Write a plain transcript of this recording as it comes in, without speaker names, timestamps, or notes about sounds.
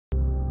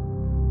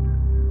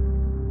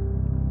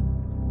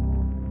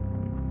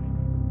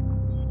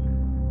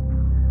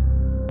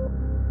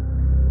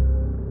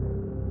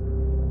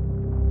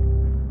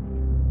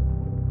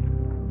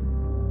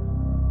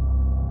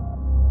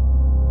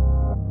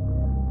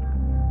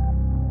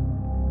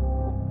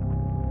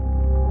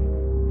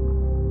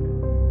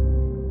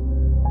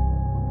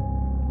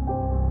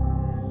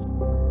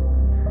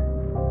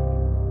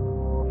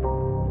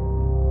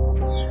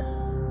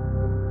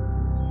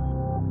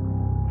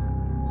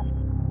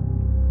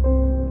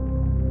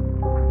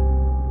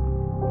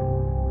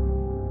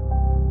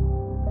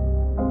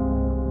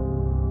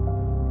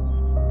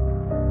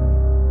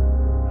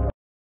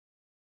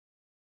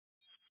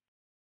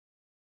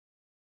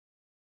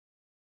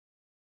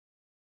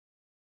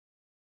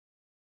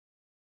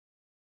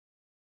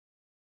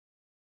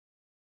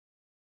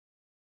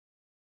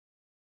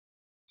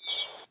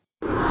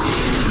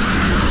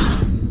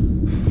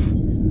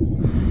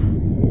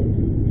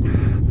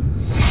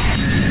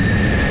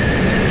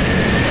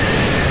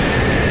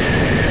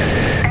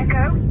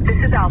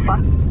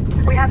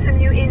We have some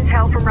new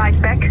intel from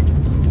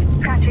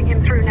Reisbeck. Patching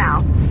him through now.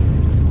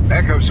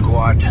 Echo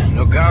Squad,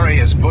 Nogari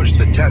has pushed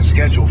the test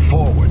schedule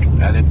forward,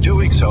 and in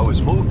doing so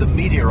has moved the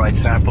meteorite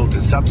sample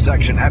to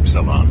subsection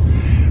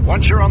Epsilon.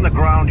 Once you're on the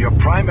ground, your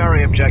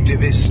primary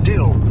objective is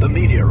still the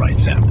meteorite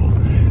sample.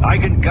 I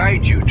can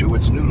guide you to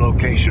its new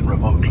location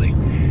remotely.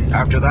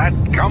 After that,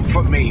 come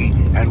for me,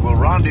 and we'll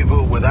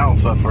rendezvous with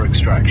Alpha for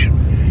extraction.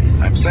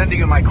 I'm sending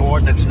you my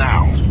coordinates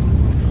now.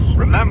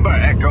 Remember,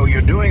 Echo,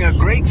 you're doing a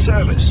great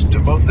service to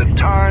both the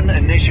Tarn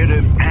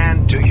Initiative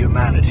and to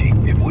humanity.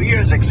 If we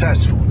are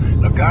successful,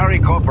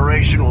 Nogari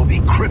Corporation will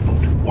be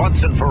crippled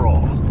once and for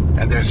all,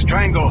 and their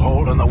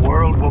stranglehold on the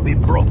world will be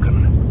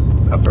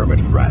broken.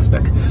 Affirmative,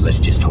 Reisbeck. Let's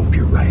just hope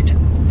you're right.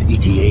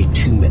 ETA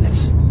 2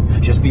 minutes.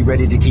 Just be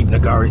ready to keep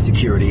Nogari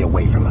security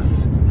away from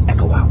us.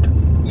 Echo out.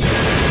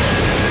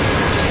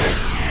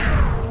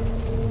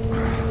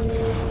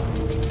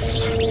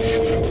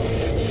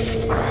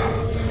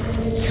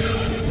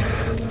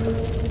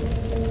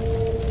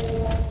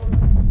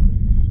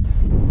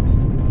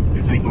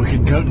 You think we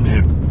can count on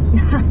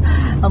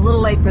him? A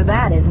little late for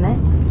that, isn't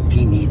it?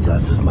 He needs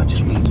us as much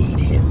as we need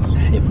him.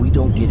 If we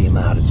don't get him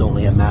out, it's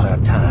only a matter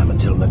of time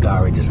until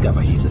Nogari discover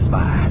he's a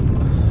spy.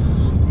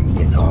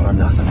 It's all or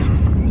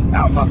nothing.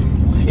 Alpha,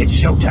 it's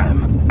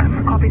showtime.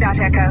 Copy that,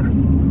 Echo.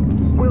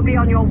 We'll be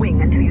on your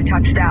wing until you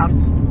touch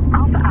down.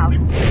 Alpha out.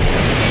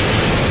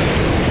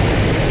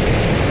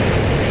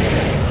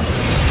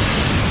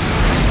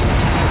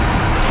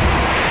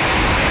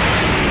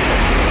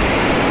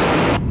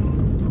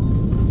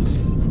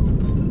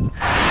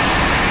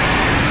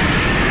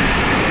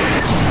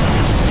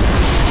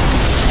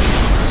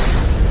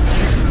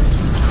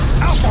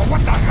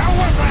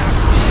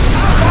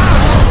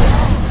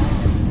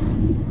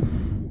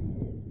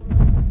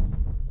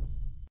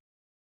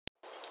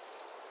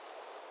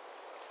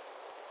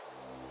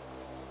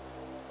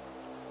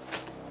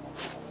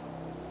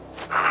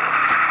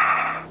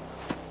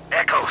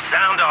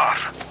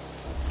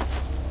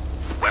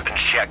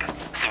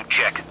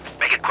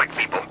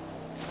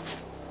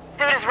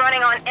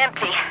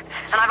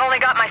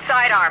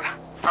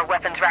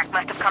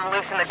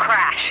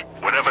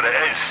 Whatever it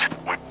is,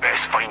 we'd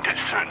best find it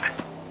soon.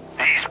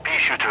 These pea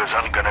shooters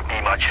aren't gonna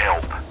be much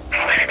help.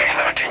 Maybe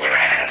not in your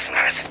hands,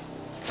 nurse.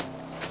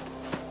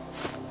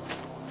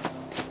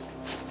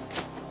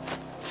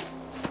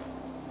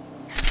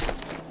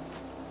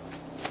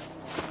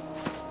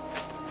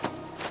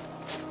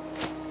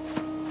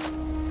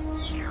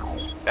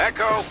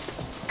 Echo!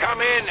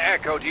 Come in,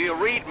 Echo. Do you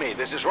read me?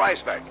 This is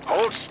Reisbeck.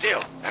 Hold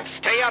still and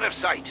stay out of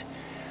sight.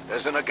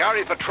 There's a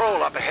Nogari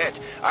patrol up ahead.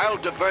 I'll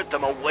divert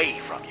them away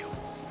from you.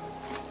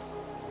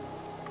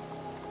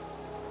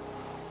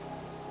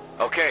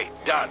 Okay,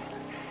 done.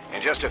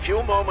 In just a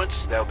few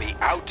moments, they'll be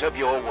out of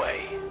your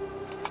way.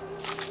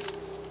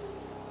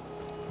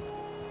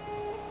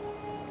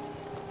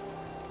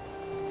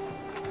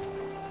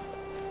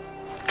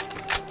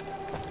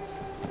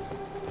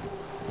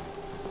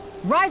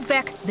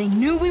 Reisbeck, they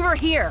knew we were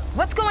here.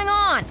 What's going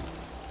on?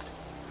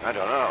 I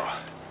don't know.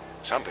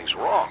 Something's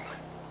wrong.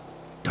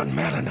 Doesn't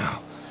matter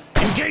now.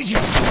 Engage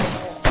him!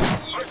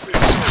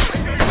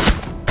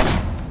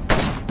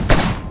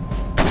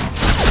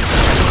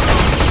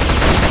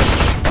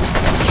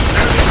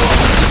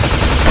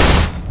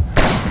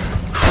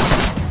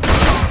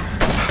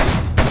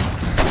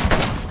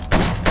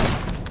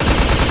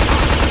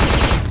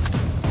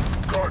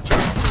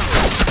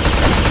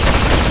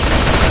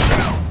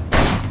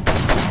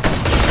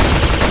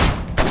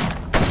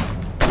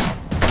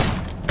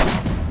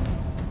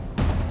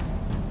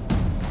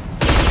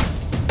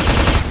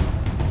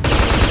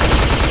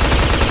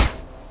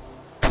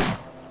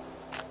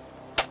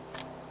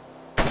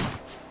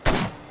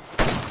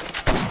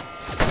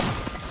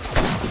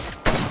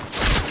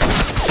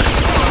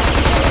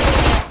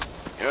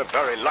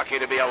 Lucky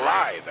to be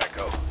alive,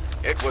 Echo.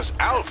 It was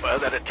Alpha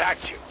that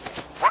attacked you.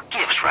 What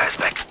gives,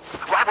 Reisbeck?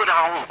 Why would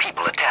our own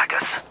people attack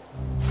us?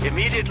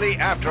 Immediately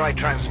after I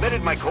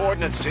transmitted my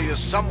coordinates to you,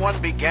 someone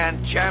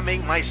began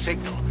jamming my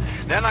signal.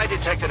 Then I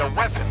detected a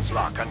weapons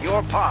lock on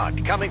your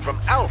pod coming from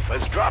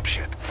Alpha's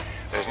dropship.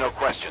 There's no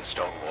question,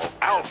 Stonewall.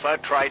 Alpha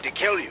tried to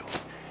kill you.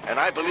 And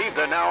I believe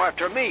they're now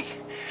after me.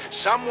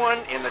 Someone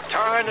in the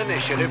Tarn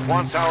Initiative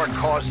wants our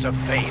cause to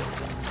fail.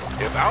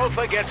 If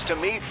Alpha gets to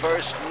me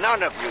first,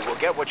 none of you will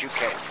get what you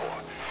came for.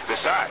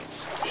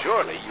 Besides,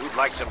 surely you'd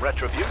like some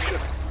retribution.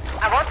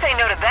 I won't say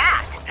no to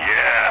that.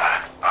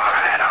 Yeah.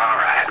 All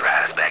right,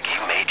 Reisbeck, you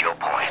made your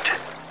point.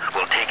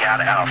 We'll take out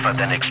Alpha,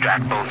 then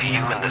extract both you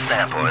and the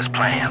sample as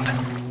planned.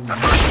 But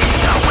first we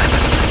need our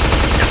weapons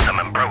and some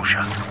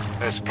ambrosia.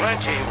 There's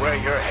plenty where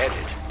you're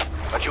headed.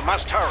 But you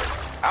must hurry.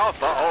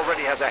 Alpha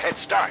already has a head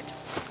start.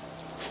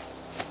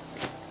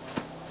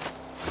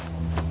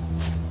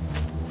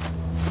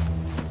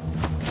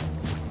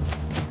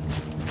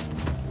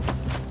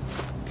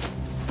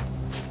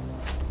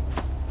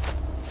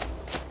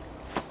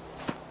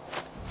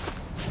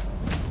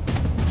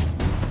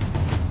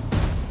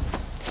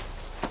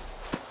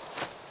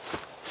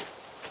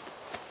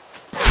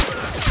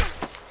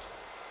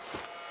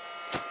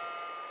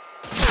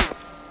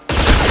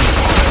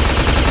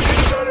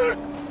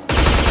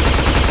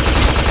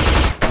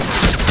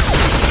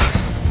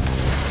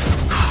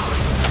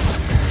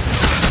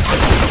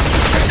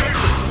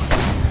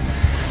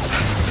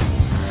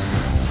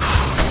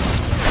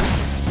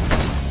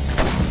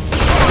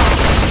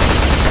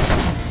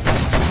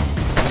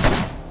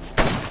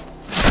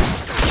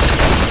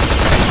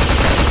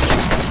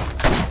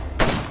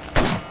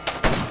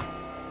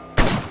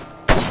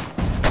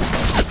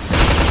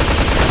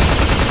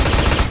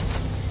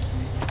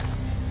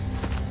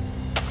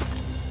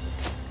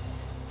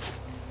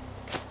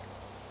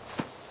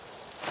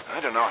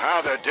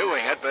 how they're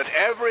doing it, but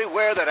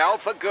everywhere that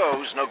Alpha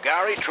goes,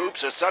 Nogari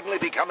troops are suddenly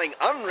becoming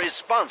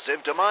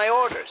unresponsive to my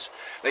orders.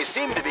 They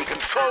seem to be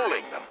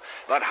controlling them.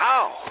 But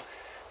how?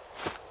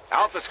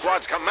 Alpha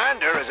Squad's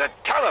commander is a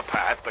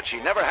telepath, but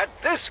she never had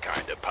this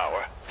kind of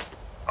power.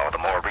 All the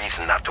more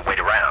reason not to wait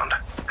around.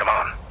 Come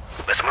on,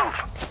 let's move.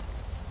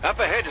 Up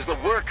ahead is the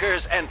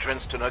workers'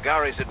 entrance to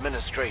Nogari's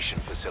administration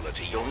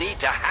facility. You'll need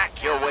to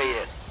hack your way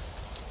in.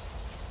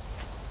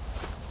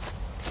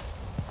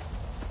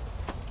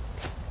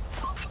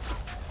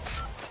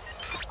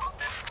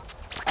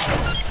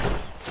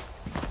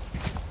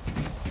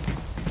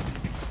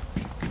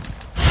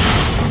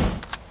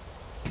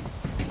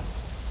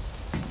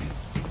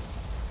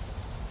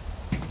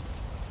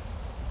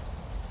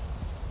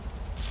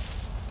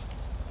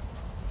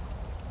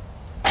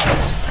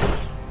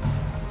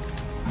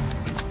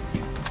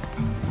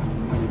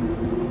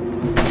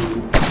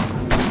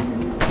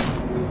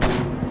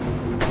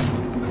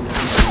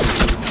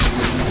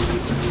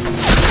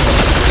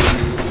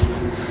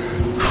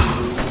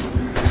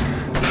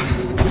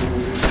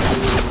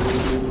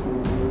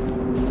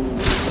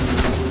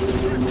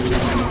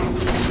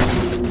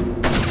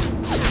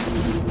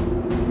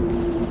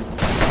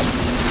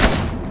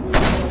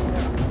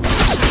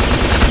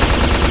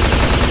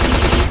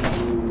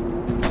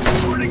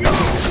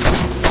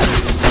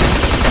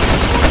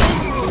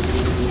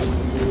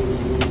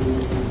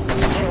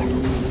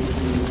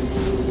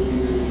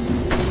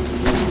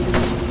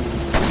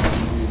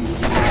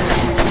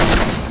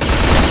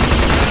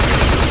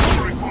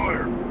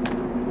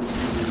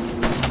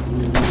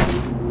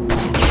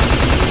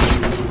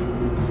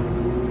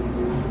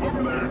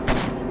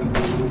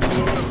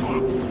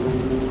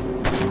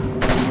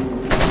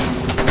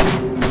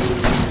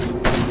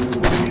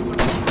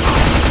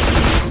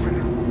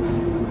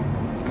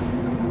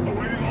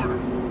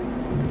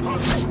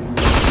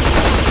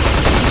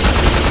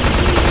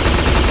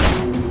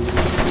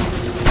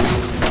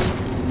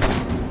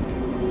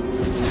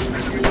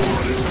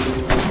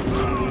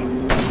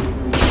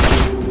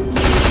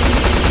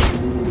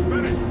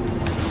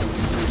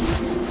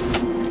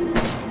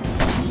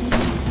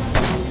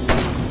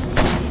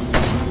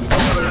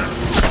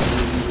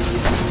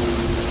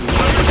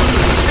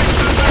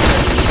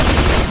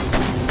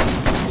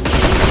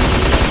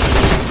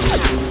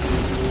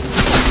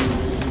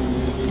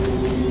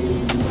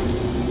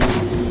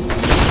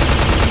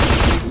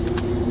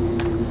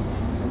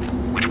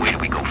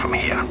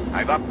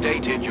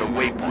 Updated your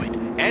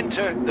waypoint.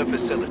 Enter the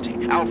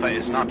facility. Alpha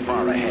is not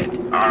far ahead.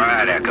 All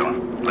right, Echo.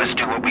 Let's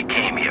do what we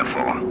came here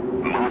for.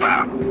 Move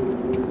out.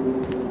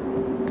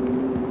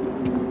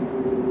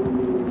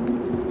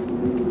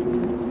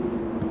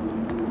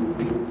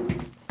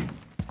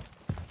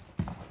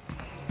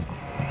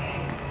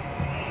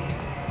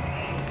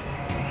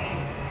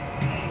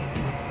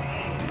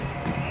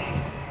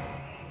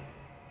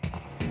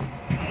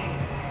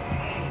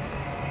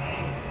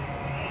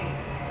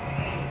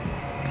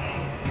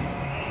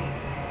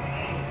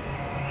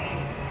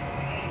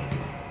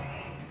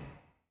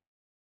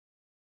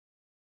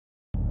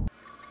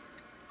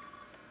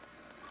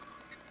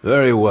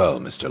 Very well,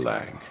 Mr.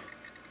 Lang.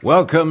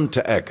 Welcome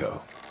to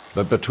Echo.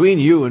 But between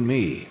you and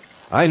me,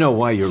 I know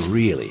why you're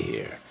really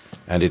here.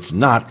 And it's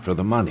not for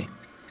the money.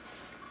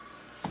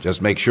 Just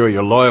make sure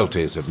your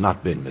loyalties have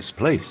not been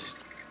misplaced.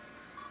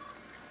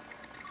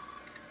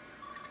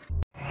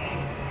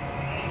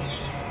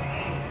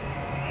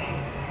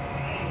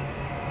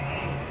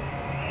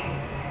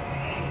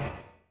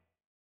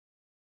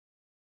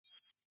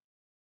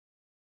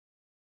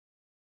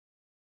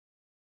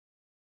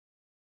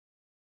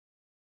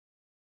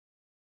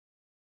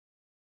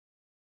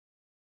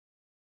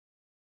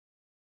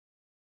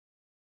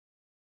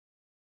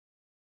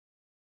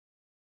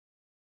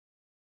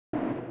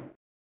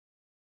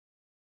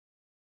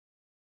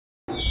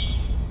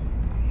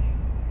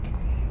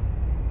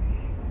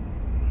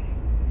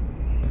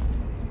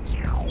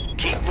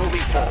 Keep moving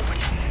forward.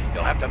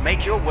 You'll have to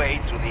make your way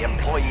through the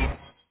employee...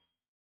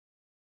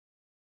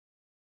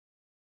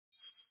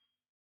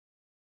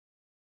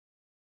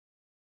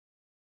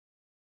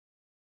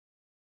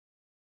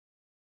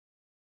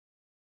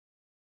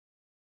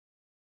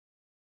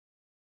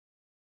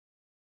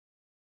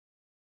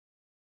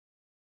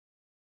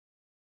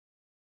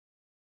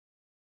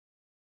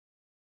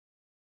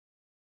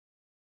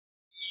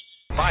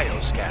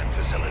 bioscan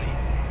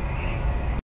facility.